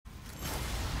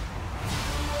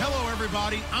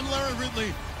everybody. I'm Larry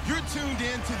Ridley. You're tuned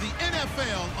in to the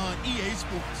NFL on EA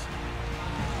Sports.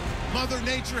 Mother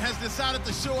Nature has decided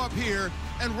to show up here,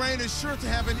 and rain is sure to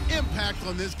have an impact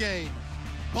on this game.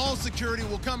 Ball security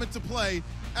will come into play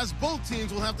as both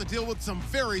teams will have to deal with some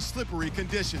very slippery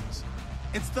conditions.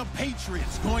 It's the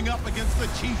Patriots going up against the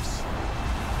Chiefs.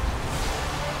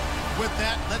 With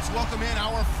that, let's welcome in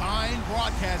our fine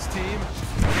broadcast team.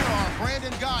 Here are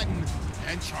Brandon Gaudin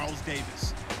and Charles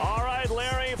Davis. All right,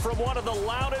 Larry, from one of the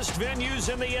loudest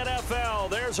venues in the NFL,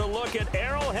 there's a look at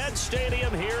Arrowhead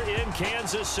Stadium here in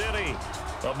Kansas City.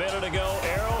 A minute ago,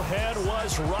 Arrowhead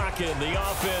was rocking. The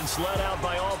offense led out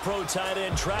by All-Pro tight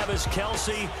end Travis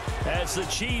Kelce as the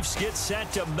Chiefs get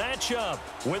set to match up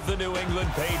with the New England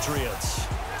Patriots.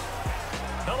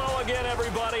 Hello again,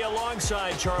 everybody.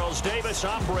 Alongside Charles Davis,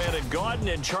 I'm Brandon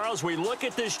Gaudin. And Charles, we look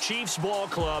at this Chiefs ball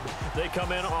club. They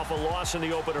come in off a loss in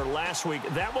the opener last week.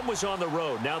 That one was on the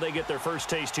road. Now they get their first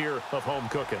taste here of home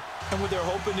cooking. And what they're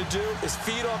hoping to do is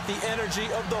feed off the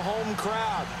energy of the home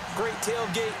crowd. Great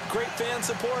tailgate, great fan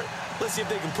support. Let's see if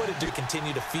they can put it to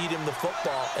continue to feed him the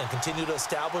football and continue to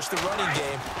establish the running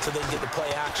game so they can get to play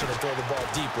action and throw the ball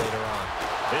deep later on.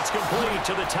 It's complete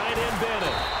to the tight end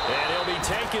Bennett. And he'll be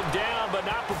taken down, but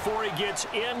not before he gets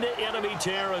into enemy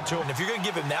territory. And if you're going to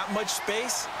give him that much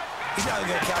space, he's not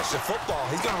even going to catch the football.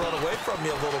 He's going to run away from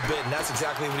you a little bit, and that's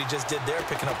exactly what he just did there,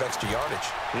 picking up extra yardage.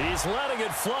 He's letting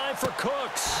it fly for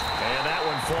Cooks. And that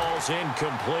one falls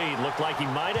incomplete. Looked like he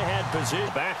might have had position.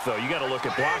 Back, though, you got to look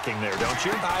at blocking there, don't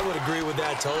you? I would agree with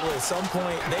that totally. At some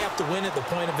point, they have to win at the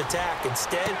point of attack.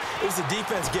 Instead, it was the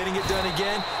defense getting it done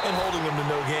again and holding them to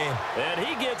no gain. And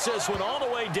he gets this one all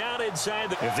the way down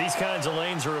inside. If these kinds of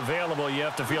lanes are available, you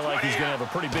have to feel like he's going to have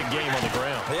a pretty big game on the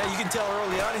ground. Yeah, you can tell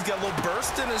early on he's got a little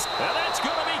burst in his... And that's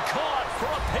going to be caught for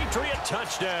a Patriot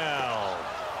touchdown.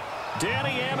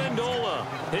 Danny Amendola,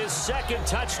 his second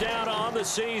touchdown on the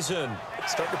season.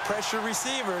 Start to pressure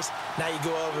receivers. Now you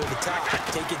go over the top,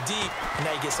 take it deep, and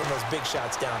now you get some of those big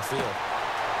shots downfield.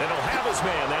 And he'll have his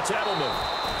man. That's Edelman.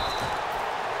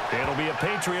 It'll be a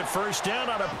Patriot first down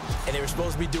on a... And they were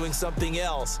supposed to be doing something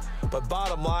else. But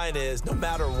bottom line is, no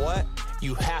matter what,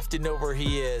 you have to know where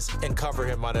he is and cover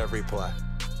him on every play.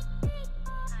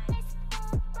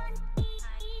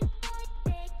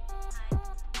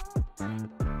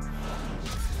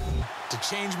 To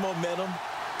change momentum,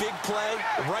 big play,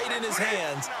 right in his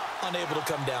hands, unable to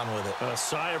come down with it. A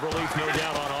sigh of relief, no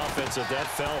doubt, on offense if that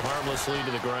fell harmlessly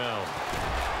to the ground.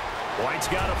 White's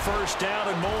got a first down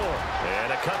and more.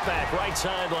 And a cutback right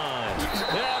sideline.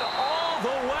 And all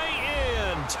the way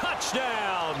in.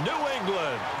 Touchdown, New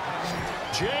England.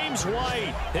 James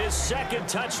White, his second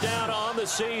touchdown on the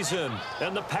season.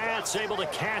 And the Pats able to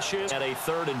cash in at a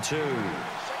 3rd and 2.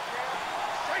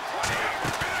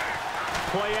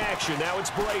 Play action. Now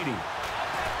it's Brady.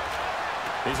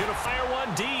 He's going to fire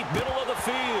one deep, middle of the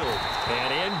field.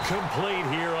 And incomplete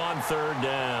here on 3rd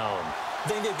down. I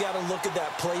think they've got to look at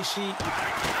that play sheet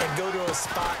and go to a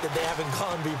spot that they haven't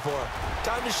gone before.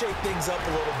 Time to shake things up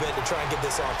a little bit to try and get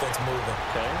this offense moving.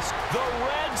 Okay. The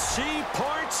Red Sea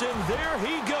parts, and there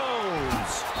he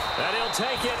goes. And he'll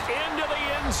take it into the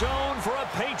end zone for a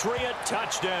Patriot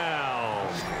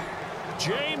touchdown.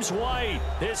 James White,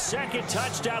 his second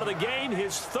touchdown of the game,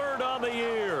 his 3rd on the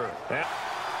year.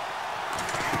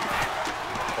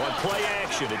 On play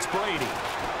action, it's Brady.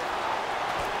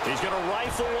 He's going to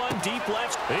rifle one deep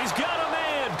left. He's got a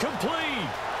man, complete.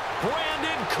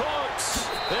 Brandon Cooks,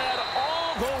 and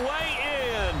all the way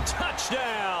in.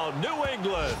 Touchdown, New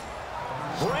England.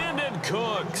 Brandon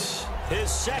Cooks,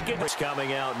 his second is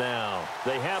coming out now.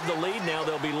 They have the lead. Now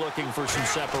they'll be looking for some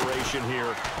separation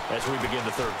here as we begin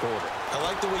the 3rd quarter. I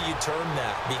like the way you term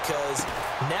that because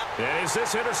now... Is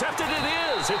this intercepted? It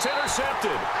is. It's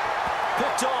intercepted.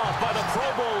 Picked off by the Pro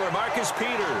Bowler, Marcus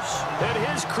Peters. And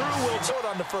his crew will... Throw it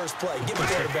on the first play. Give the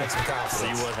quarterback some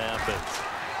confidence. See what happens.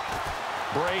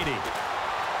 Brady.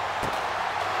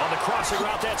 On the crossing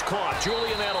route, that's caught.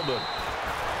 Julian Edelman.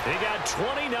 He got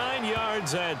 29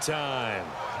 yards that time.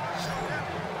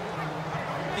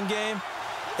 In game,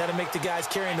 got to make the guys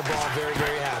carrying the ball very,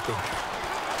 very happy.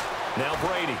 Now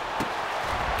Brady.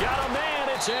 Got a man.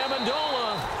 It's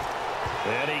Amendola.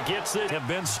 And he gets it. Have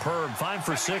been superb. 5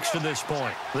 for 6 to this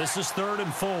point. This is 3rd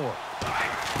and 4.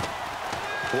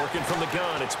 Working from the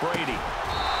gun, it's Brady.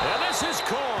 And this is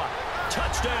caught.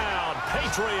 Touchdown,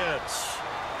 Patriots.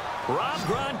 Rob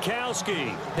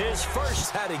Gronkowski, his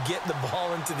first. Had to get the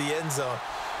ball into the end zone.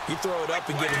 You throw it up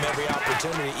and give him every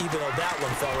opportunity, even though that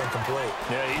one fell incomplete.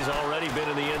 Yeah, he's already been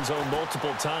in the end zone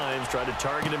multiple times. Tried to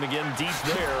target him again deep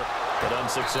there, but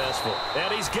unsuccessful.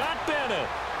 And he's got Bennett.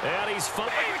 And he's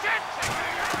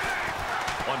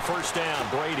on first down,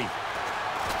 Brady.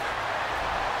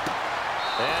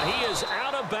 And he is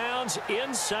out of bounds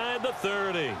inside the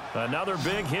 30. Another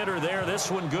big hitter there. This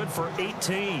one good for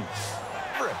 18.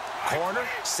 Corner,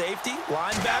 safety,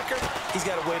 linebacker. He's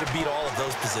got a way to beat all of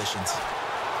those positions.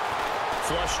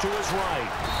 Flush to his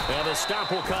right. And the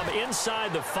stop will come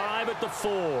inside the 5 at the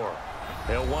 4.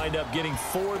 He'll wind up getting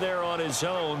 4 there on his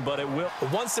own, but it will.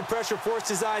 But once the pressure forced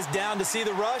his eyes down to see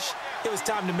the rush, it was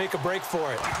time to make a break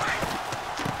for it.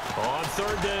 On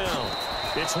 3rd down,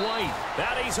 it's White.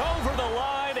 And he's over the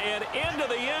line and into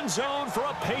the end zone for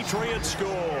a Patriot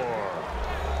score.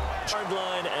 Hard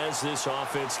line as this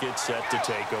offense gets set to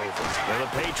take over. And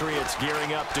the Patriots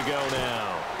gearing up to go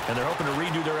now. And they're hoping to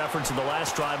redo their efforts in the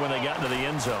last drive when they got into the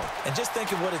end zone. And just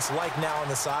think of what it's like now on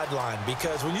the sideline,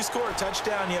 because when you score a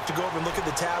touchdown, you have to go over and look at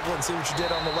the tablet and see what you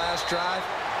did on the last drive.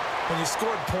 When you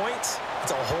scored points,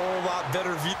 it's a whole lot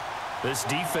better view. This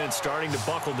defense starting to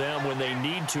buckle down when they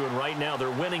need to, and right now they're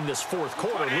winning this 4th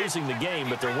quarter, losing the game,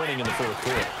 but they're winning in the 4th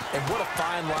quarter. And what a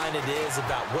fine line it is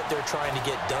about what they're trying to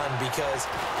get done, because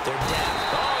they're down.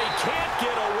 Oh, he can't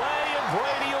get away, and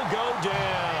Brady will go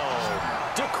down.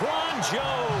 Daquan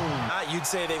Jones. You'd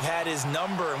say they've had his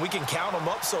number, and we can count them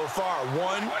up so far.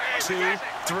 1, 2,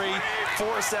 3,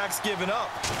 4 sacks given up.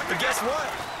 But guess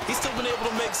what? He's still been able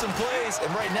to make some plays,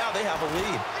 and right now they have a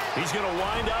lead. He's going to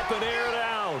wind up and air it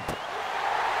out.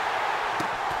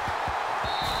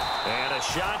 And a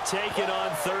shot taken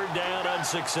on 3rd down,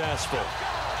 unsuccessful.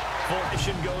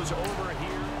 Formation goes over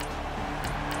here.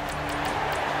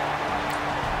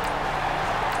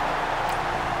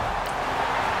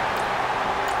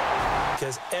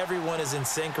 Because everyone is in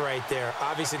sync right there.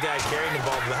 Obviously, the guy carrying the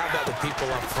ball, but how about the people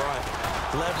up front?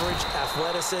 Leverage,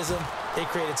 athleticism, they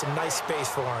created some nice space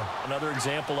for him. Another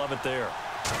example of it there.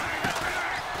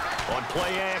 On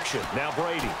play action, now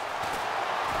Brady.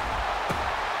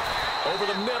 Over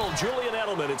the middle, Julian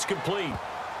Edelman, it's complete.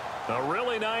 A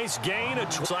really nice gain. It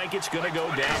looks like it's going to go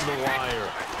down the wire.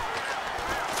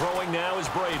 Throwing now is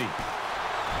Brady.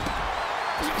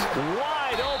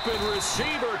 Wide open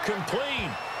receiver,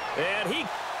 complete. And he...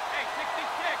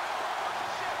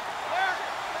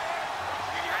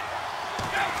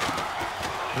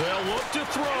 They'll look to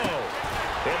throw.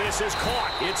 And this is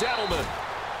caught. It's Edelman.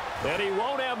 And he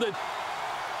won't have the...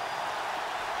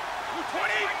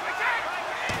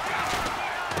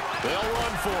 They'll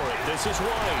run for it. This is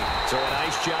White. So a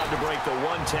nice job to break the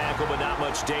 1 tackle, but not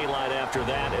much daylight after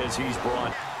that as he's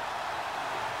brought.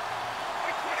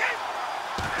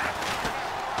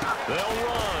 They'll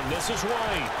run. This is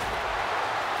White.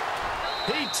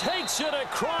 He takes it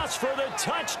across for the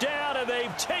touchdown, and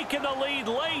they've taken the lead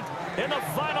late in the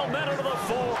final minute of the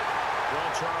 4th.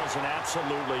 Well, Charles, an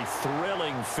absolutely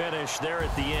thrilling finish there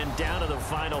at the end, down to the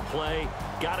final play.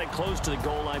 Got it close to the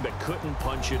goal line, but couldn't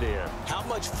punch it in. How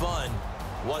much fun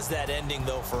was that ending,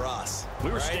 though, for us?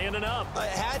 We were standing up. I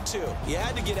had to. You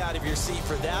had to get out of your seat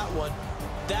for that one.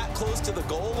 That close to the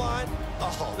goal line,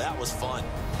 oh, that was fun.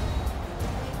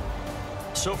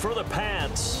 So for the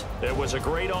Pats, it was a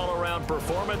great all-around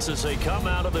performance as they come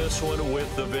out of this one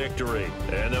with the victory.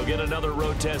 And they'll get another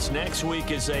road test next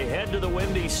week as they head to the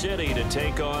Windy City to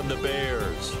take on the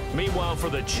Bears. Meanwhile, for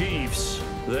the Chiefs,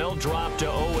 they'll drop to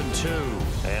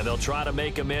 0-2, and they'll try to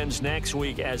make amends next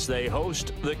week as they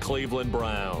host the Cleveland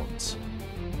Browns.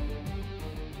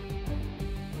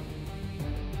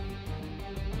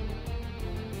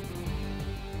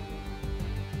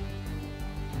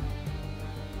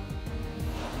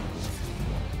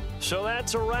 So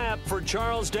that's a wrap. For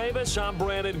Charles Davis, I'm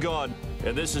Brandon Gunn.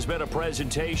 And this has been a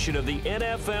presentation of the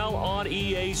NFL on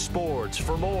EA Sports.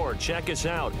 For more, check us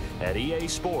out at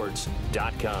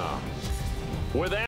easports.com. With that,